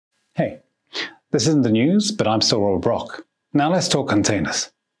Hey, this isn't the news, but I'm still Rob Brock. Now let's talk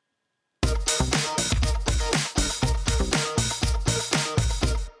containers.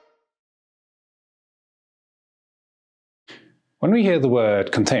 When we hear the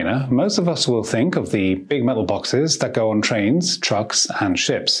word container, most of us will think of the big metal boxes that go on trains, trucks, and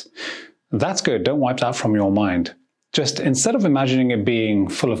ships. That's good, don't wipe that from your mind. Just instead of imagining it being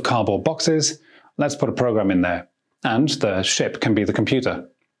full of cardboard boxes, let's put a program in there. And the ship can be the computer.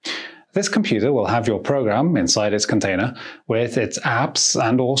 This computer will have your program inside its container with its apps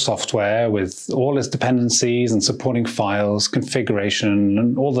and all software, with all its dependencies and supporting files, configuration,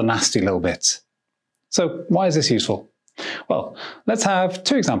 and all the nasty little bits. So why is this useful? Well, let's have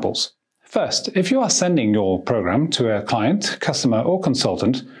two examples. First, if you are sending your program to a client, customer, or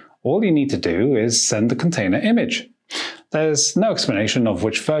consultant, all you need to do is send the container image. There's no explanation of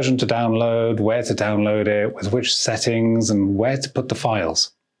which version to download, where to download it, with which settings, and where to put the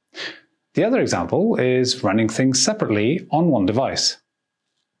files. The other example is running things separately on one device.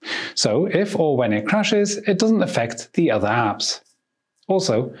 So if or when it crashes, it doesn't affect the other apps.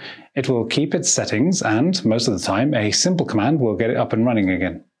 Also, it will keep its settings and, most of the time, a simple command will get it up and running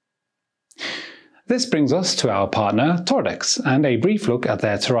again. This brings us to our partner Toradex and a brief look at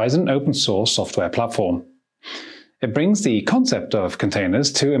their Torizon open source software platform. It brings the concept of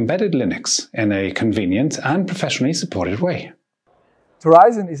containers to embedded Linux in a convenient and professionally supported way.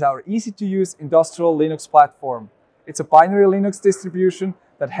 Torizon is our easy-to-use industrial Linux platform. It's a binary Linux distribution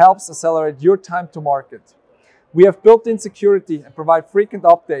that helps accelerate your time to market. We have built-in security and provide frequent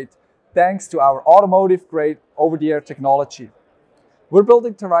update thanks to our automotive-grade over-the-air technology. We're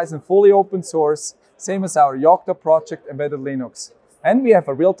building Torizon fully open source, same as our Yocto project embedded Linux. And we have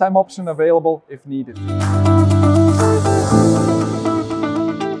a real-time option available if needed.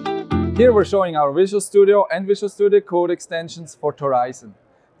 Here we're showing our Visual Studio and Visual Studio Code extensions for Torizon.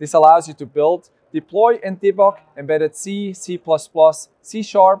 This allows you to build, deploy and debug embedded C, C++,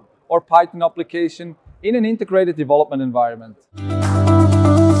 C#, or Python application in an integrated development environment.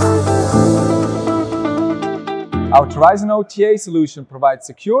 Our Torizon OTA solution provides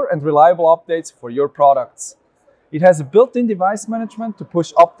secure and reliable updates for your products. It has a built-in device management to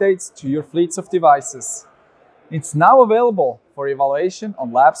push updates to your fleets of devices. It's now available for evaluation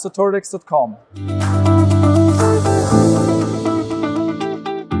on labs.toradex.com.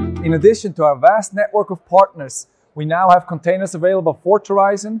 In addition to our vast network of partners, we now have containers available for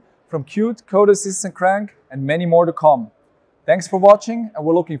Torizon from Qt, Codesys and Crank, and many more to come. Thanks for watching, and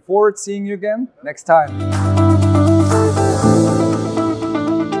we're looking forward to seeing you again next time.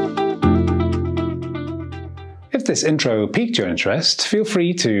 If this intro piqued your interest, feel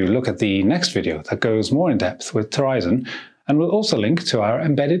free to look at the next video that goes more in depth with Torizon, and we'll also link to our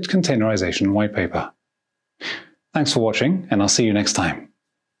embedded containerization white paper. Thanks for watching, and I'll see you next time.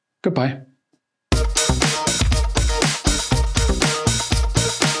 Goodbye.